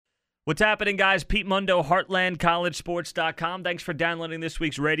What's happening, guys? Pete Mundo, HeartlandCollegeSports.com. Thanks for downloading this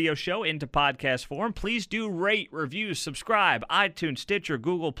week's radio show into podcast form. Please do rate, review, subscribe, iTunes, Stitcher,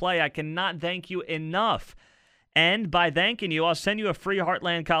 Google Play. I cannot thank you enough. And by thanking you, I'll send you a free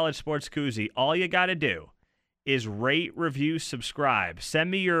Heartland College Sports koozie. All you got to do is rate, review, subscribe.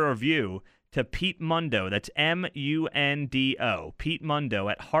 Send me your review to Pete Mundo. That's M-U-N-D-O. Pete Mundo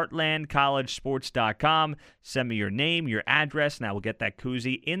at HeartlandCollegeSports.com. Send me your name, your address, and I will get that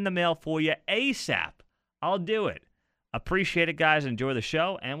koozie in the mail for you ASAP. I'll do it. Appreciate it, guys. Enjoy the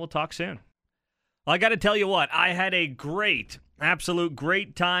show, and we'll talk soon. Well, I got to tell you what, I had a absolute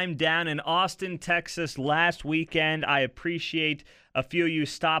great time down in Austin, Texas last weekend. I appreciate a few of you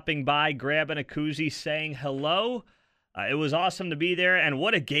stopping by, grabbing a koozie, saying hello. It was awesome to be there, and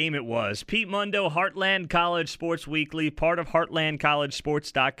what a game it was. Pete Mundo, Heartland College Sports Weekly, part of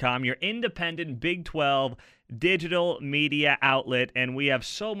HeartlandCollegeSports.com, your independent Big 12 digital media outlet, and we have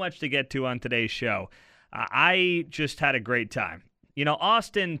so much to get to on today's show. I just had a great time. You know,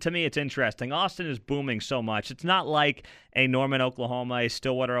 Austin, to me, it's interesting. Austin is booming so much. It's not like a Norman, Oklahoma, a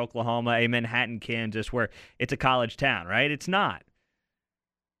Stillwater, Oklahoma, a Manhattan, Kansas, where it's a college town, right? It's not.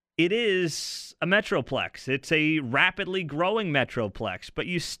 It is a metroplex. It's a rapidly growing metroplex, but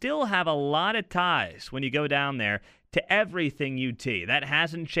you still have a lot of ties when you go down there to everything UT. That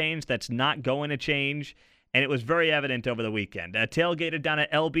hasn't changed. That's not going to change, and it was very evident over the weekend. Tailgated down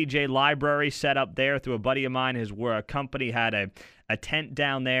at LBJ Library, set up there through a buddy of mine. His company had a tent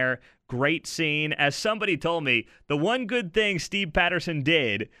down there. Great scene. As somebody told me, the one good thing Steve Patterson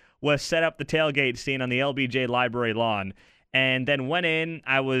did was set up the tailgate scene on the LBJ Library lawn. And then went in.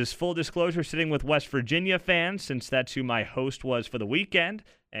 I was, full disclosure, sitting with West Virginia fans, since that's who my host was for the weekend,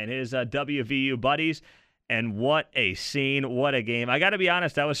 and his WVU buddies. And what a scene, what a game. I got to be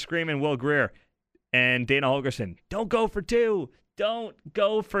honest, I was screaming Will Greer and Dana Holgerson, don't go for two. Don't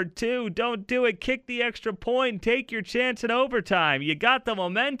go for two. Don't do it. Kick the extra point. Take your chance in overtime. You got the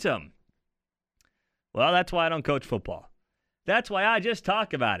momentum. Well, that's why I don't coach football. That's why I just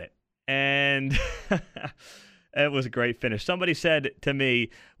talk about it. And it was a great finish. Somebody said to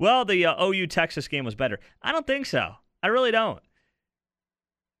me, well, the OU-Texas game was better. I don't think so. I really don't.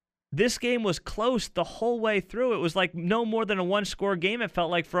 This game was close the whole way through. It was like no more than a one-score game, it felt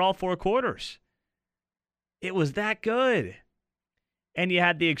like, for all four quarters. It was that good. And you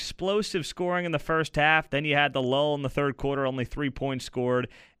had the explosive scoring in the first half. Then you had the lull in the third quarter, only 3 points scored.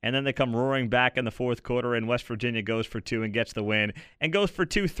 And then they come roaring back in the fourth quarter, and West Virginia goes for two and gets the win. And goes for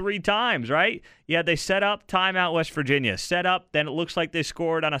two 3 times, right? Yeah, they set up, timeout, West Virginia. Set up, then it looks like they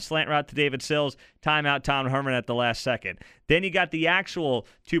scored on a slant route to David Sills. Timeout, Tom Herman at the last second. Then you got the actual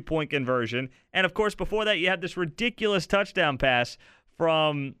 2-point conversion. And, of course, before that, you had this ridiculous touchdown pass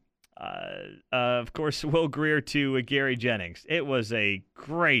from of course, Will Greer to Gary Jennings. It was a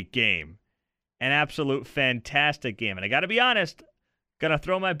great game. An absolute fantastic game. And I got to be honest, going to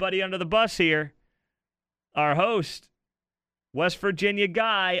throw my buddy under the bus here. Our host, West Virginia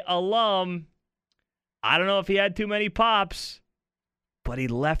guy, alum. I don't know if he had too many pops, but he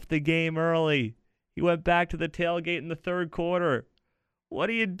left the game early. He went back to the tailgate in the third quarter.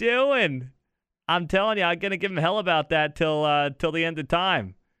 What are you doing? I'm telling you, I'm going to give him hell about that till the end of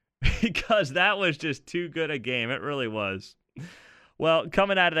time. Because that was just too good a game. It really was. Well,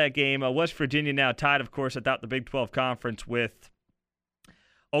 coming out of that game, West Virginia now tied, of course, atop the Big 12 Conference with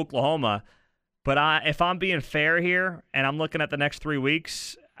Oklahoma. But if I'm being fair here, and I'm looking at the next 3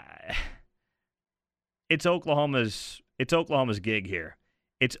 weeks, it's Oklahoma's gig here.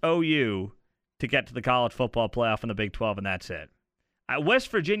 It's OU to get to the college football playoff in the Big 12, and that's it. West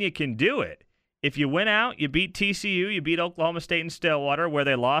Virginia can do it. If you win out, you beat TCU, you beat Oklahoma State and Stillwater, where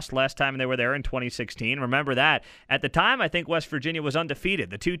they lost last time they were there in 2016. Remember that. At the time, I think West Virginia was undefeated.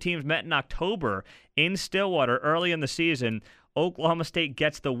 The two teams met in October in Stillwater early in the season. Oklahoma State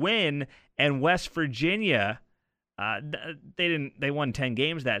gets the win, and West Virginia, they won 10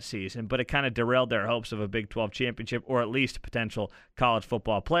 games that season, but it kind of derailed their hopes of a Big 12 championship or at least a potential college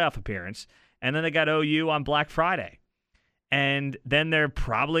football playoff appearance. And then they got OU on Black Friday. And then they're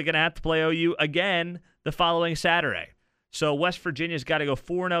probably going to have to play OU again the following Saturday. So West Virginia's got to go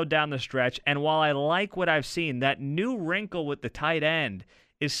 4-0 down the stretch. And while I like what I've seen, that new wrinkle with the tight end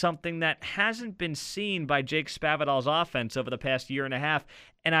is something that hasn't been seen by Jake Spavital's offense over the past year and a half.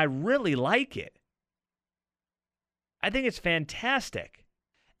 And I really like it. I think it's fantastic.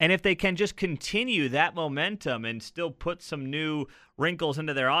 And if they can just continue that momentum and still put some new wrinkles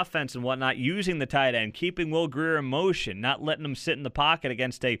into their offense and whatnot, using the tight end, keeping Will Greer in motion, not letting him sit in the pocket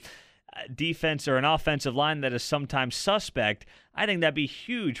against a defense or an offensive line that is sometimes suspect, I think that'd be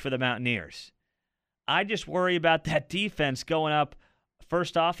huge for the Mountaineers. I just worry about that defense going up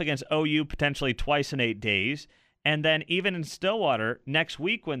First off, against OU potentially twice in 8 days. And then even in Stillwater next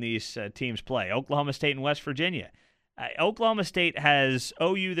week when these teams play, Oklahoma State and West Virginia. Oklahoma State has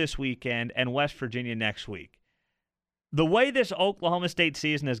OU this weekend and West Virginia next week. The way this Oklahoma State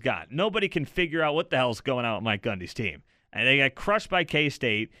season has gone, nobody can figure out what the hell's going on with Mike Gundy's team. And they got crushed by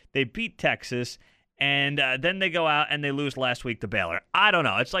K-State. They beat Texas. And then they go out and they lose last week to Baylor. I don't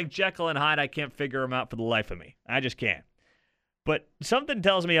know. It's like Jekyll and Hyde. I can't figure them out for the life of me. I just can't. But something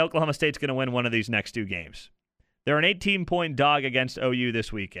tells me Oklahoma State's going to win one of these next 2 games. They're an 18-point dog against OU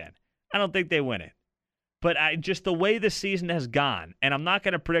this weekend. I don't think they win it. But just the way this season has gone, and I'm not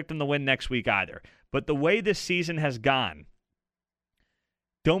going to predict them to win next week either, but the way this season has gone,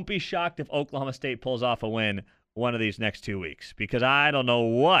 don't be shocked if Oklahoma State pulls off a win one of these next 2 weeks, because I don't know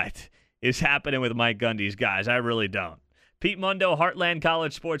what is happening with Mike Gundy's guys. I really don't. Pete Mundo, Heartland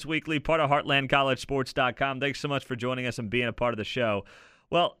College Sports Weekly, part of HeartlandCollegeSports.com. Thanks so much for joining us and being a part of the show.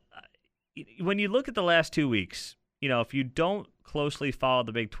 Well, when you look at the last 2 weeks, if you don't closely follow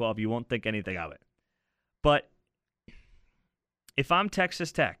the Big 12, you won't think anything of it. But if I'm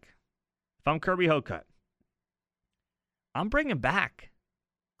Texas Tech, if I'm Kirby Hocutt, I'm bringing back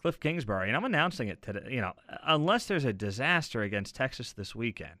Cliff Kingsbury, and I'm announcing it today. Unless there's a disaster against Texas this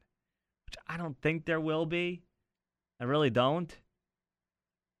weekend, which I don't think there will be. I really don't.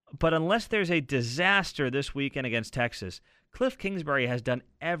 But unless there's a disaster this weekend against Texas, Cliff Kingsbury has done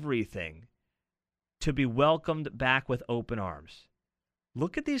everything to be welcomed back with open arms.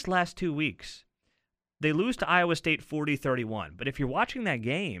 Look at these last 2 weeks. They lose to Iowa State 40-31. But if you're watching that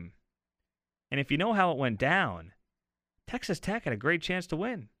game, and if you know how it went down, Texas Tech had a great chance to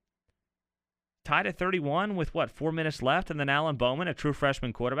win. Tied at 31 with, 4 minutes left, and then Alan Bowman, a true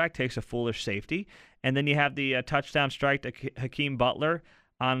freshman quarterback, takes a foolish safety. And then you have the touchdown strike to Hakeem Butler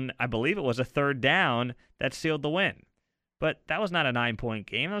on, I believe it was a 3rd down, that sealed the win. But that was not a 9-point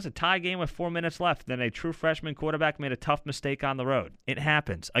game. That was a tie game with 4 minutes left. Then a true freshman quarterback made a tough mistake on the road. It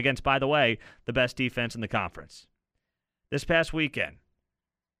happens against, by the way, the best defense in the conference. This past weekend,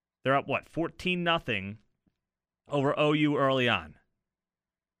 they're up, 14-0 over OU early on.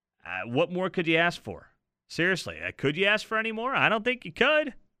 What more could you ask for? Seriously, could you ask for any more? I don't think you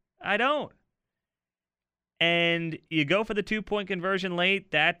could. I don't. And you go for the 2-point conversion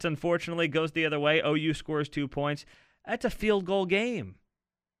late. That, unfortunately, goes the other way. OU scores 2 points. That's a field goal game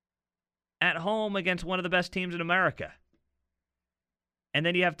at home against one of the best teams in America. And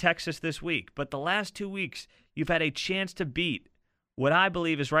then you have Texas this week. But the last 2 weeks, you've had a chance to beat what I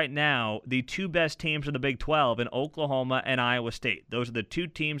believe is right now the 2 best teams in the Big 12 in Oklahoma and Iowa State. Those are the 2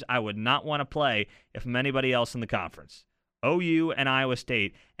 teams I would not want to play if I'm anybody else in the conference. OU and Iowa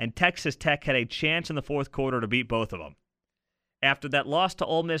State. And Texas Tech had a chance in the 4th quarter to beat both of them. After that loss to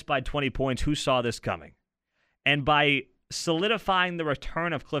Ole Miss by 20 points, who saw this coming? And by solidifying the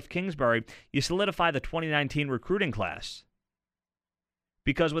return of Cliff Kingsbury, you solidify the 2019 recruiting class.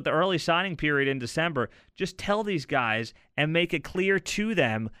 Because with the early signing period in December, just tell these guys and make it clear to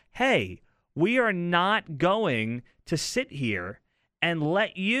them, hey, we are not going to sit here and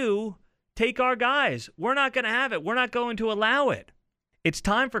let you take our guys. We're not going to have it. We're not going to allow it. It's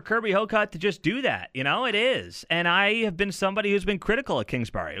time for Kirby Hocutt to just do that. It is. And I have been somebody who's been critical of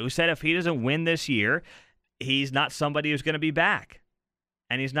Kingsbury, who said if he doesn't win this year, he's not somebody who's going to be back.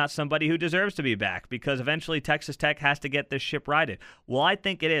 And he's not somebody who deserves to be back because eventually Texas Tech has to get this ship righted. Well, I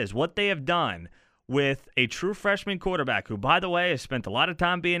think it is. What they have done with a true freshman quarterback who, by the way, has spent a lot of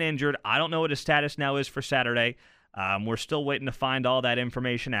time being injured. I don't know what his status now is for Saturday. We're still waiting to find all that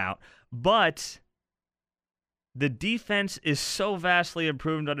information out. But the defense is so vastly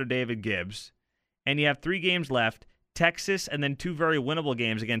improved under David Gibbs. And you have 3 games left, Texas and then 2 very winnable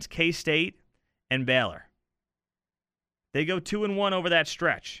games against K-State and Baylor. They go 2-1 over that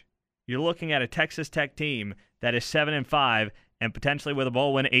stretch. You're looking at a Texas Tech team that is 7-5 and potentially with a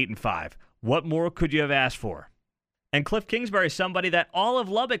bowl win 8-5. What more could you have asked for? And Cliff Kingsbury is somebody that all of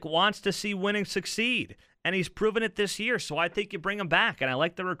Lubbock wants to see winning succeed. And he's proven it this year, so I think you bring him back. And I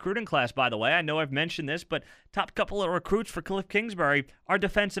like the recruiting class, by the way. I know I've mentioned this, but top couple of recruits for Cliff Kingsbury are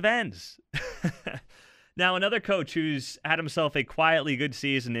defensive ends. Now, another coach who's had himself a quietly good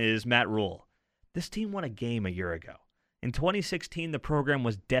season is Matt Rhule. This team won a game a year ago. In 2016, the program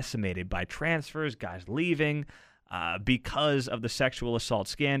was decimated by transfers, guys leaving because of the sexual assault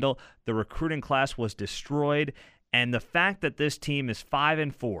scandal. The recruiting class was destroyed. And the fact that this team is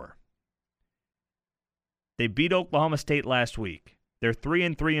 5-4, they beat Oklahoma State last week. They're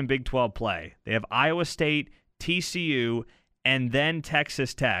 3-3 in Big 12 play. They have Iowa State, TCU, and then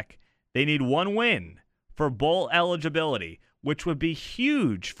Texas Tech. They need 1 win for bowl eligibility, which would be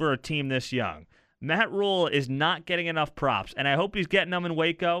huge for a team this young. Matt Rule is not getting enough props, and I hope he's getting them in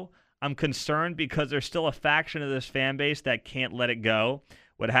Waco. I'm concerned because there's still a faction of this fan base that can't let it go.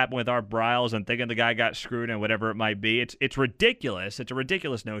 What happened with Art Briles and thinking the guy got screwed and whatever it might be. It's ridiculous. It's a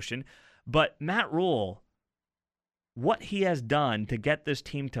ridiculous notion. But Matt Rule, what he has done to get this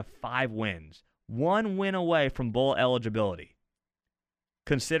team to 5 wins, 1 win away from bowl eligibility,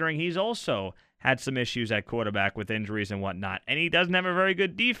 considering he's also had some issues at quarterback with injuries and whatnot, and he doesn't have a very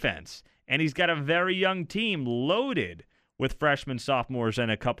good defense, and he's got a very young team loaded with freshmen, sophomores, and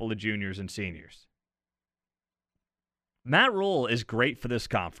a couple of juniors and seniors. Matt Rule is great for this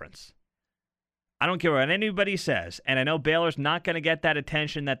conference. I don't care what anybody says, and I know Baylor's not going to get that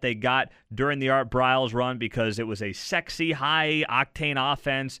attention that they got during the Art Briles run because it was a sexy, high-octane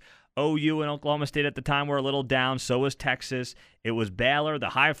offense. OU and Oklahoma State at the time were a little down. So was Texas. It was Baylor, the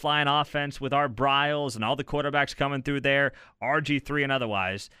high-flying offense with Art Briles and all the quarterbacks coming through there, RG3 and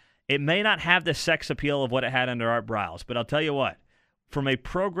otherwise. It may not have the sex appeal of what it had under Art Briles, but I'll tell you what, from a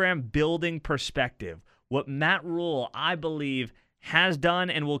program-building perspective, what Matt Rule, I believe, has done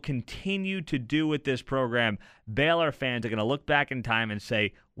and will continue to do with this program, Baylor fans are going to look back in time and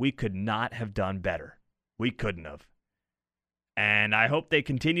say, we could not have done better. We couldn't have. And I hope they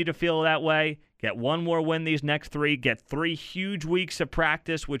continue to feel that way, get 1 more win these next 3, get 3 huge weeks of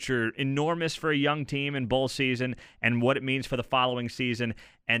practice, which are enormous for a young team in bowl season and what it means for the following season,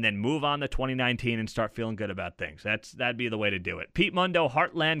 and then move on to 2019 and start feeling good about things. That'd be the way to do it. Pete Mundo,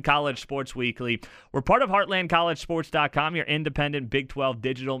 Heartland College Sports Weekly. We're part of HeartlandCollegeSports.com, your independent Big 12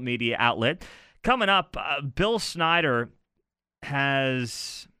 digital media outlet. Coming up, Bill Snyder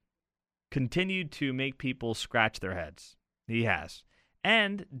has continued to make people scratch their heads. He has.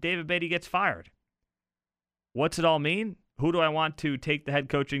 And David Beatty gets fired. What's it all mean? Who do I want to take the head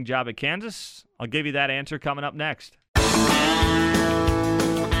coaching job at Kansas? I'll give you that answer coming up next.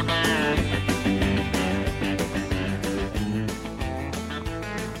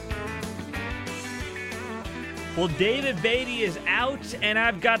 Well, David Beatty is out, and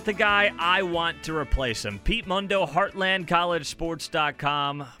I've got the guy I want to replace him. Pete Mundo,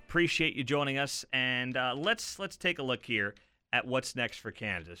 HeartlandCollegeSports.com. Appreciate you joining us, and let's take a look here at what's next for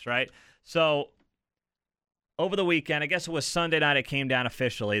Kansas, right? So, over the weekend, I guess it was Sunday night, it came down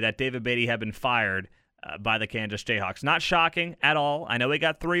officially that David Beatty had been fired by the Kansas Jayhawks. Not shocking at all. I know he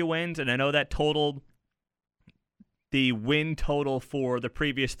got 3 wins, and I know that totaled the win total for the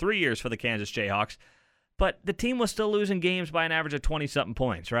previous 3 years for the Kansas Jayhawks. But the team was still losing games by an average of 20-something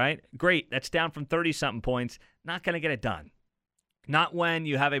points, right? Great. That's down from 30-something points. Not going to get it done. Not when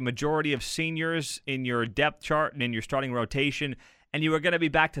you have a majority of seniors in your depth chart and in your starting rotation, and you are going to be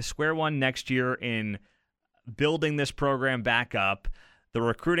back to square one next year in building this program back up. The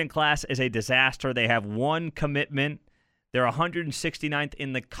recruiting class is a disaster. They have 1 commitment. They're 169th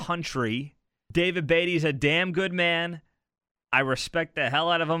in the country. David Beatty's a damn good man. I respect the hell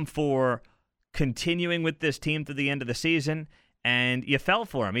out of him for continuing with this team through the end of the season, and you fell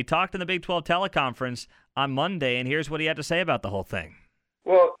for him. He talked in the Big 12 teleconference on Monday, and here's what he had to say about the whole thing.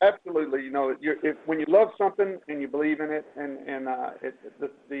 Well, absolutely. You know, when you love something and you believe in it, and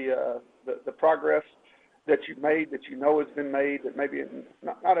the progress that you've made, that you know has been made, that maybe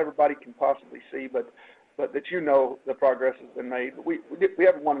not everybody can possibly see, but that you know the progress has been made. We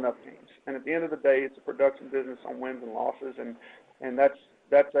haven't won enough games, and at the end of the day, it's a production business on wins and losses, and that's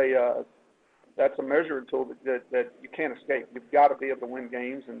a measuring tool that you can't escape. You've got to be able to win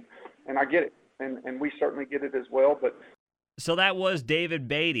games, and I get it, and we certainly get it as well. But so that was David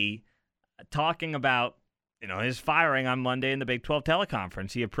Beatty talking about his firing on Monday in the Big 12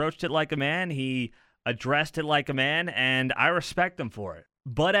 teleconference. He approached it like a man. He addressed it like a man, and I respect him for it.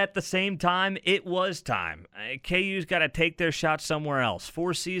 But at the same time, it was time. KU's got to take their shot somewhere else.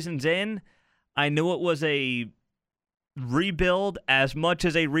 4 seasons in, I knew it was a rebuild as much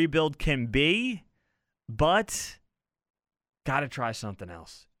as a rebuild can be, but got to try something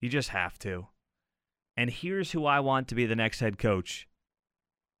else. You just have to. And here's who I want to be the next head coach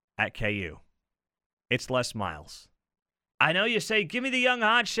at KU. It's Les Miles. I know you say, give me the young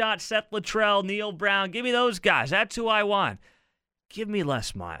hotshot, Seth Littrell, Neil Brown. Give me those guys. That's who I want. Give me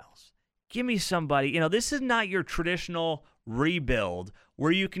Les Miles. Give me somebody. This is not your traditional rebuild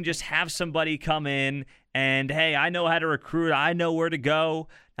where you can just have somebody come in and, hey, I know how to recruit. I know where to go.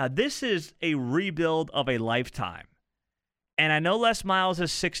 Now, this is a rebuild of a lifetime. And I know Les Miles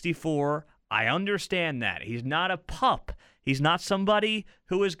is 64. I understand that. He's not a pup. He's not somebody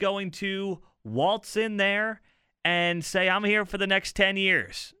who is going to waltz in there and say, I'm here for the next 10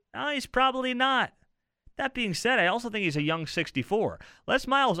 years. No, he's probably not. That being said, I also think he's a young 64. Les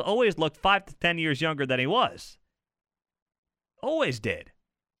Miles always looked 5 to 10 years younger than he was. Always did.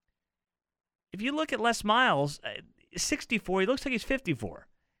 if you look at Les Miles, 64, he looks like he's 54.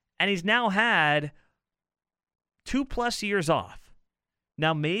 And he's now had 2+ years off.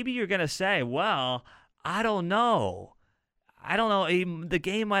 Now, maybe you're going to say, well, I don't know. The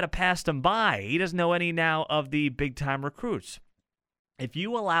game might have passed him by. He doesn't know any now of the big-time recruits. If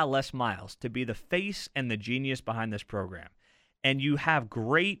you allow Les Miles to be the face and the genius behind this program, and you have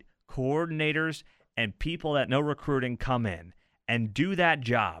great coordinators and people that know recruiting come in and do that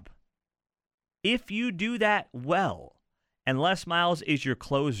job, if you do that well, and Les Miles is your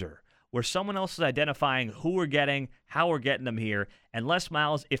closer, where someone else is identifying who we're getting, how we're getting them here, and Les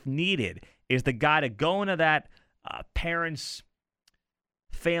Miles, if needed, is the guy to go into that parents'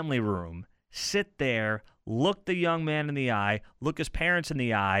 family room, sit there, look the young man in the eye, look his parents in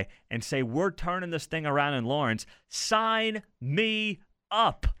the eye, and say, we're turning this thing around in Lawrence. Sign me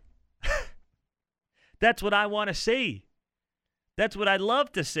up. That's what I want to see. That's what I'd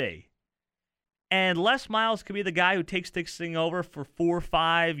love to see. And Les Miles could be the guy who takes this thing over for 4 or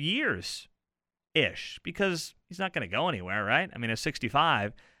 5 years-ish, because he's not going to go anywhere, right? I mean, at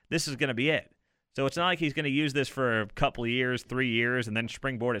 65, this is going to be it. So it's not like he's going to use this for a couple of years, 3 years, and then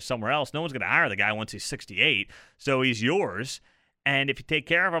springboard it somewhere else. No one's going to hire the guy once he's 68, so he's yours. And if you take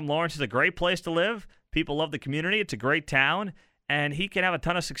care of him, Lawrence is a great place to live. People love the community. It's a great town, and he can have a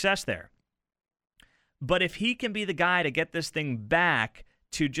ton of success there. But if he can be the guy to get this thing back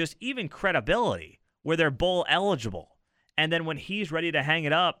to just even credibility, where they're bowl eligible, and then when he's ready to hang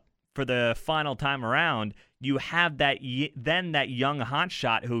it up for the final time around, you have that young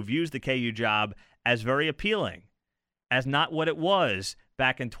hotshot who views the KU job as very appealing, as not what it was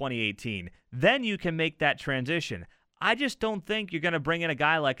back in 2018. Then you can make that transition. I just don't think you're going to bring in a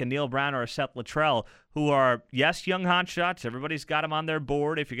guy like a Neil Brown or a Seth Luttrell, who are, yes, young hotshots. Everybody's got them on their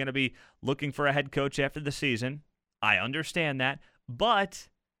board if you're going to be looking for a head coach after the season. I understand that. But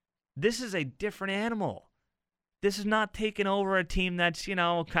this is a different animal. This is not taking over a team that's, kind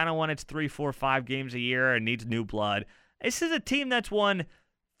of won its 3, 4, 5 games a year and needs new blood. This is a team that's won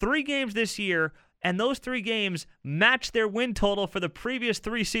 3 games this year, and those 3 games match their win total for the previous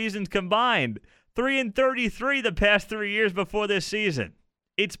 3 seasons combined. 3-33 the past 3 years before this season.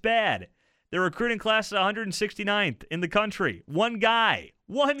 It's bad. Their recruiting class is 169th in the country. One guy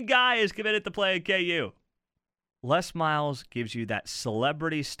is committed to play at KU. Les Miles gives you that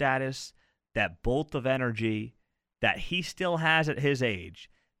celebrity status, that bolt of energy that he still has at his age,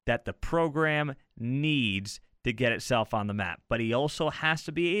 that the program needs to get itself on the map. But he also has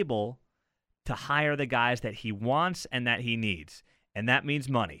to be able to hire the guys that he wants and that he needs. And that means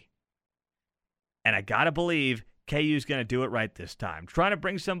money. And I got to believe KU's going to do it right this time. Trying to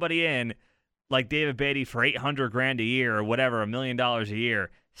bring somebody in like David Beatty for $800,000 a year or whatever, $1 million a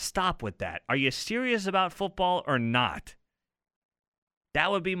year. Stop with that. Are you serious about football or not? That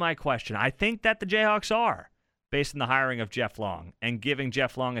would be my question. I think that the Jayhawks are, based on the hiring of Jeff Long and giving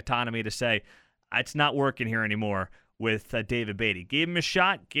Jeff Long autonomy to say, it's not working here anymore with David Beatty. Gave him a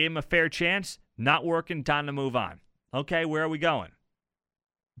shot, gave him a fair chance, not working, time to move on. Okay, where are we going?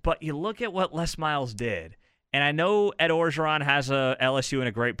 But you look at what Les Miles did, and I know Ed Orgeron has LSU in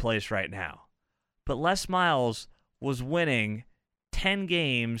a great place right now, but Les Miles was winning 10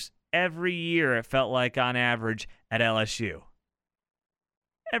 games every year, it felt like, on average, at LSU.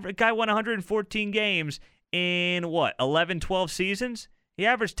 Every guy won 114 games in, 11, 12 seasons? He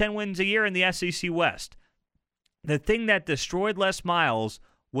averaged 10 wins a year in the SEC West. The thing that destroyed Les Miles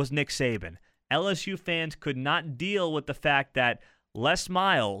was Nick Saban. LSU fans could not deal with the fact that Les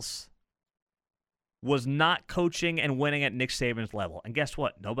Miles was not coaching and winning at Nick Saban's level. And guess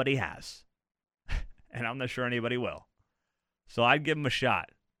what? Nobody has. And I'm not sure anybody will. So I'd give him a shot.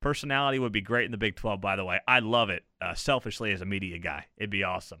 Personality would be great in the Big 12, by the way. I'd love it, selfishly, as a media guy. It'd be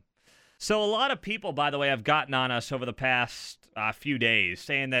awesome. So a lot of people, by the way, have gotten on us over the past few days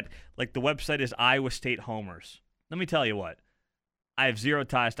saying that, like, the website is Iowa State Homers. Let me tell you what. I have zero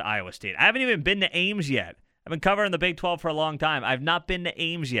ties to Iowa State. I haven't even been to Ames yet. I've been covering the Big 12 for a long time. I've not been to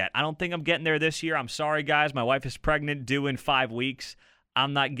Ames yet. I don't think I'm getting there this year. I'm sorry, guys. My wife is pregnant, due in 5 weeks.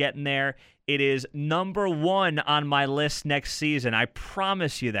 I'm not getting there. It is number 1 on my list next season. I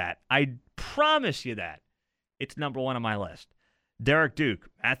promise you that. I promise you that. It's number 1 on my list. Derek Duke,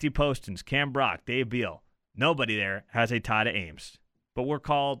 Matthew Postins, Cam Brock, Dave Beal. Nobody there has a tie to Ames. But we're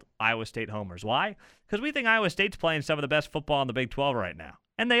called Iowa State Homers. Why? Because we think Iowa State's playing some of the best football in the Big 12 right now.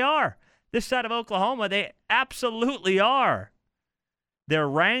 And they are. This side of Oklahoma, they absolutely are. They're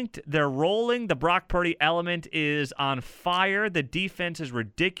ranked. They're rolling. The Brock Purdy element is on fire. The defense is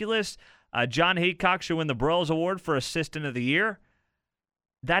ridiculous. John Haycock should win the Broyles Award for Assistant of the Year.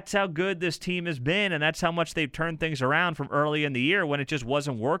 That's how good this team has been, and that's how much they've turned things around from early in the year when it just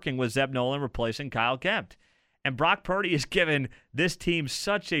wasn't working with Zeb Nolan replacing Kyle Kempt. And Brock Purdy has given this team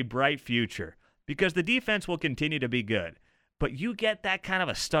such a bright future because the defense will continue to be good. But you get that kind of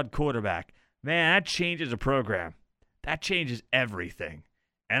a stud quarterback, man, that changes a program. That changes everything.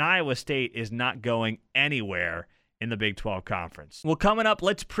 And Iowa State is not going anywhere in the Big 12 Conference. Well, coming up,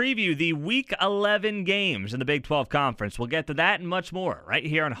 let's preview the Week 11 games in the Big 12 Conference. We'll get to that and much more right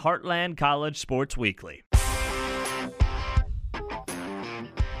here on Heartland College Sports Weekly.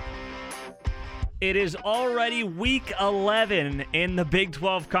 It is already Week 11 in the Big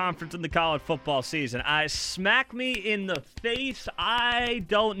 12 Conference in the college football season. Smack me in the face. I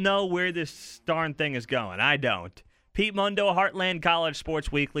don't know where this darn thing is going. I don't. Pete Mundo, Heartland College Sports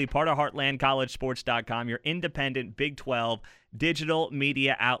Weekly, part of HeartlandCollegeSports.com, your independent Big 12 digital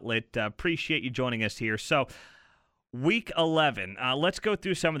media outlet. Appreciate you joining us here. So, Week 11, let's go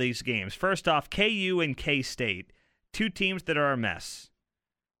through some of these games. First off, KU and K-State, two teams that are a mess.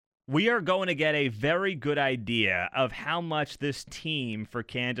 We are going to get a very good idea of how much this team for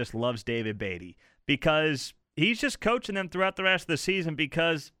Kansas loves David Beatty because he's just coaching them throughout the rest of the season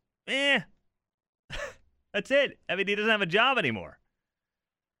because, that's it. I mean, he doesn't have a job anymore.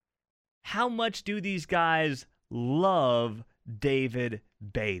 How much do these guys love David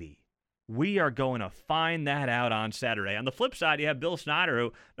Beatty? We are going to find that out on Saturday. On the flip side, you have Bill Snyder,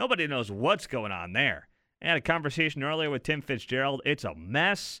 who nobody knows what's going on there. I had a conversation earlier with Tim Fitzgerald. It's a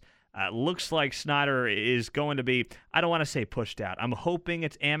mess. Looks like Snyder is going to be, I don't want to say pushed out. I'm hoping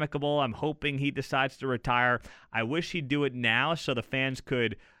it's amicable. I'm hoping he decides to retire. I wish he'd do it now so the fans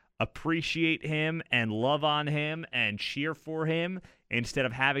could appreciate him and love on him and cheer for him instead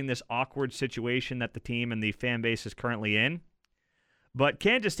of having this awkward situation that the team and the fan base is currently in. But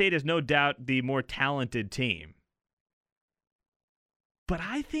Kansas State is no doubt the more talented team. But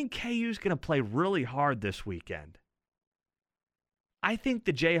I think KU is going to play really hard this weekend. I think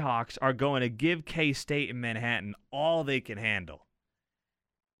the Jayhawks are going to give K-State in Manhattan all they can handle.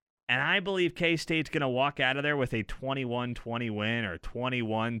 And I believe K-State's going to walk out of there with a 21-20 win or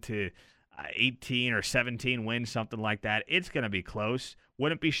 21-18 or 17 win, something like that. It's going to be close.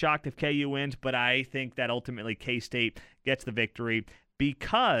 Wouldn't be shocked if KU wins, but I think that ultimately K-State gets the victory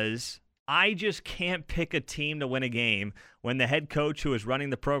because I just can't pick a team to win a game when the head coach who is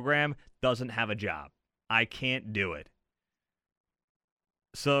running the program doesn't have a job. I can't do it.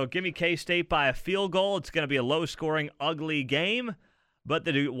 So give me K-State by a field goal. It's going to be a low-scoring, ugly game, but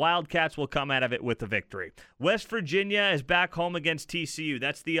the Wildcats will come out of it with the victory. West Virginia is back home against TCU.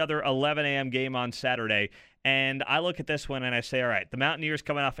 That's the other 11 a.m. game on Saturday. And I look at this one and I say, all right, the Mountaineers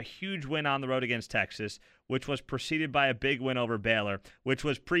coming off a huge win on the road against Texas, which was preceded by a big win over Baylor, which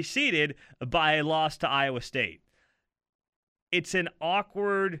was preceded by a loss to Iowa State. It's an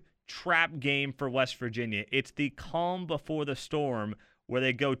awkward trap game for West Virginia. It's the calm before the storm where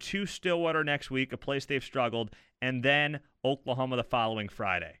they go to Stillwater next week, a place they've struggled, and then Oklahoma the following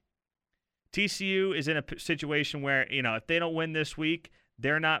Friday. TCU is in a situation where, if they don't win this week,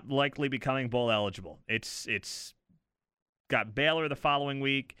 they're not likely becoming bowl eligible. It's got Baylor the following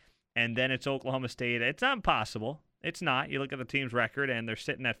week, and then it's Oklahoma State. It's not impossible. It's not. You look at the team's record, and they're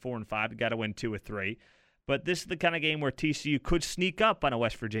sitting at 4-5. They've got to win 2 or 3. But this is the kind of game where TCU could sneak up on a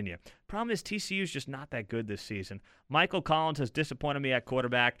West Virginia. Problem is TCU is just not that good this season. Michael Collins has disappointed me at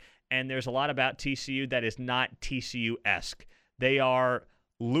quarterback, and there's a lot about TCU that is not TCU-esque. They are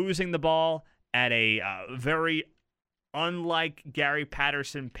losing the ball at a very unlike Gary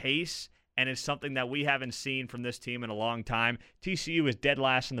Patterson pace, and it's something that we haven't seen from this team in a long time. TCU is dead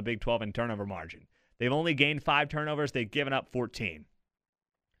last in the Big 12 in turnover margin. They've only gained 5 turnovers. They've given up 14.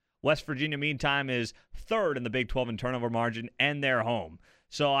 West Virginia, meantime, is third in the Big 12 in turnover margin, and they're home.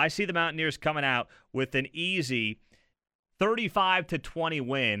 So I see the Mountaineers coming out with an easy 35-20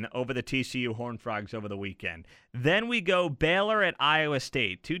 win over the TCU Horned Frogs over the weekend. Then we go Baylor at Iowa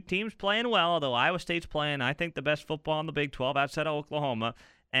State. Two teams playing well, although Iowa State's playing, I think, the best football in the Big 12 outside of Oklahoma.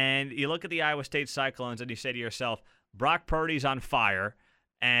 And you look at the Iowa State Cyclones and you say to yourself, Brock Purdy's on fire,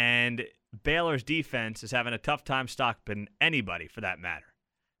 and Baylor's defense is having a tough time stopping anybody for that matter.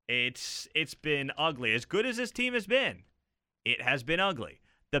 It's been ugly. As good as this team has been, it has been ugly.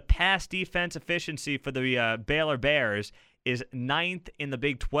 The pass defense efficiency for the Baylor Bears is 9th in the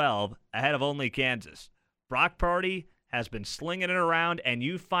Big 12, ahead of only Kansas. Brock Purdy has been slinging it around, and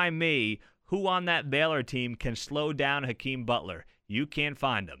you find me who on that Baylor team can slow down Hakeem Butler. You can't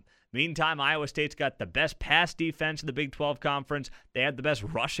find him. Meantime, Iowa State's got the best pass defense in the Big 12 Conference. They have the best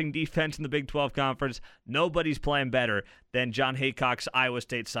rushing defense in the Big 12 Conference. Nobody's playing better than John Haycock's Iowa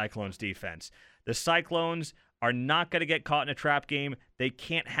State Cyclones defense. The Cyclones are not going to get caught in a trap game. They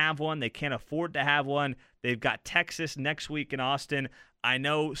can't have one. They can't afford to have one. They've got Texas next week in Austin. I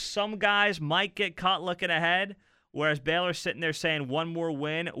know some guys might get caught looking ahead, whereas Baylor's sitting there saying one more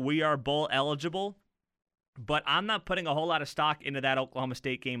win, we are bowl eligible. But I'm not putting a whole lot of stock into that Oklahoma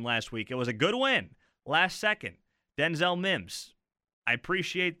State game last week. It was a good win last second. Denzel Mims, I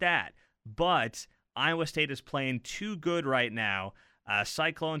appreciate that. But Iowa State is playing too good right now.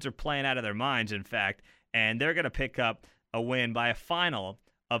 Cyclones are playing out of their minds, in fact, and they're going to pick up a win by a final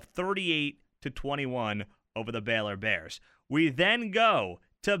of 38-21 over the Baylor Bears. We then go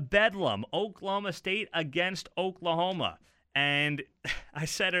to Bedlam, Oklahoma State against Oklahoma. And I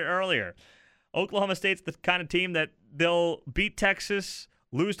said it earlier, Oklahoma State's the kind of team that they'll beat Texas,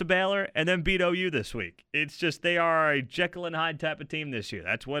 lose to Baylor, and then beat OU this week. It's just they are a Jekyll and Hyde type of team this year.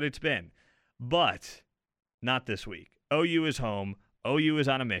 That's what it's been. But not this week. OU is home. OU is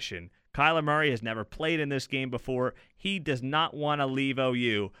on a mission. Kyler Murray has never played in this game before. He does not want to leave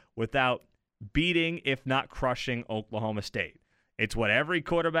OU without beating, if not crushing, Oklahoma State. It's what every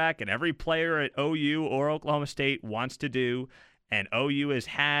quarterback and every player at OU or Oklahoma State wants to do, and OU has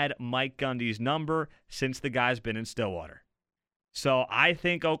had Mike Gundy's number since the guy's been in Stillwater. So I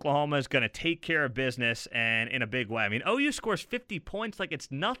think Oklahoma is going to take care of business, and in a big way. I mean, OU scores 50 points like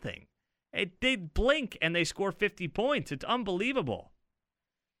it's nothing. They blink and they score 50 points. It's unbelievable.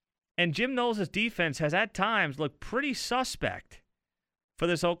 And Jim Knowles' defense has at times looked pretty suspect for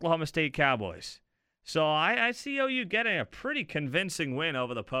this Oklahoma State Cowboys. So I see OU getting a pretty convincing win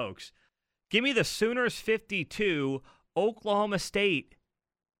over the Pokes. Give me the Sooners 52, Oklahoma State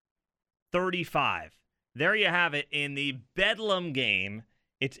 35. There you have it in the Bedlam game.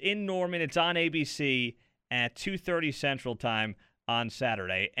 It's in Norman. It's on ABC at 2:30 Central Time on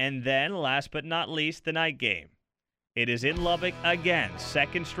Saturday. And then, last but not least, the night game. It is in Lubbock again,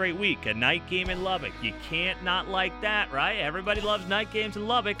 second straight week, a night game in Lubbock. You can't not like that, right? Everybody loves night games in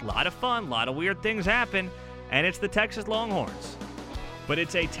Lubbock. A lot of fun, a lot of weird things happen, and it's the Texas Longhorns. But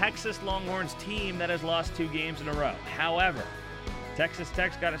it's a Texas Longhorns team that has lost 2 games in a row. However, Texas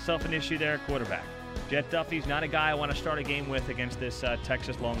Tech's got itself an issue there at quarterback. Jet Duffy's not a guy I want to start a game with against this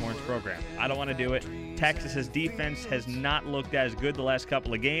Texas Longhorns program. I don't want to do it. Texas's defense has not looked as good the last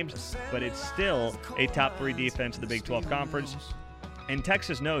couple of games, but it's still a top 3 defense in the Big 12 Conference. And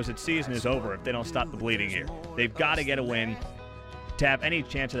Texas knows its season is over if they don't stop the bleeding here. They've got to get a win to have any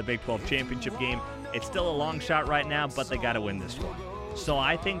chance of the Big 12 championship game. It's still a long shot right now, but they got to win this one. So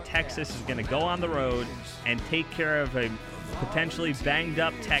I think Texas is going to go on the road and take care of a potentially banged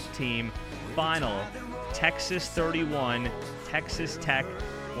up Tech team. Final, Texas 31, Texas Tech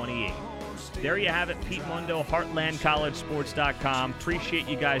 28. There you have it, Pete Mundo, HeartlandCollegeSports.com. Appreciate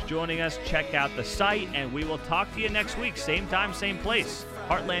you guys joining us. Check out the site, and we will talk to you next week. Same time, same place.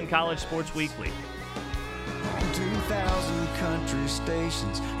 Heartland College Sports Weekly. 2,000 country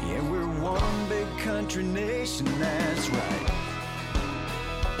stations, yeah, we're one big country nation, that's right.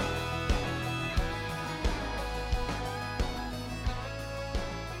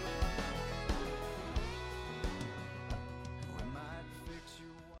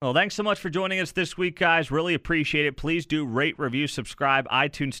 Well, thanks so much for joining us this week, guys. Really appreciate it. Please do rate, review, subscribe,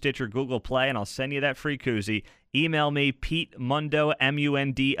 iTunes, Stitcher, Google Play, and I'll send you that free koozie. Email me, Pete Mundo,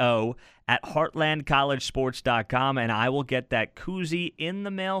 M-U-N-D-O, at HeartlandCollegeSports.com, and I will get that koozie in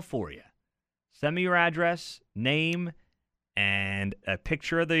the mail for you. Send me your address, name, and a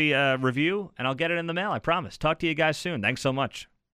picture of the review, and I'll get it in the mail, I promise. Talk to you guys soon. Thanks so much.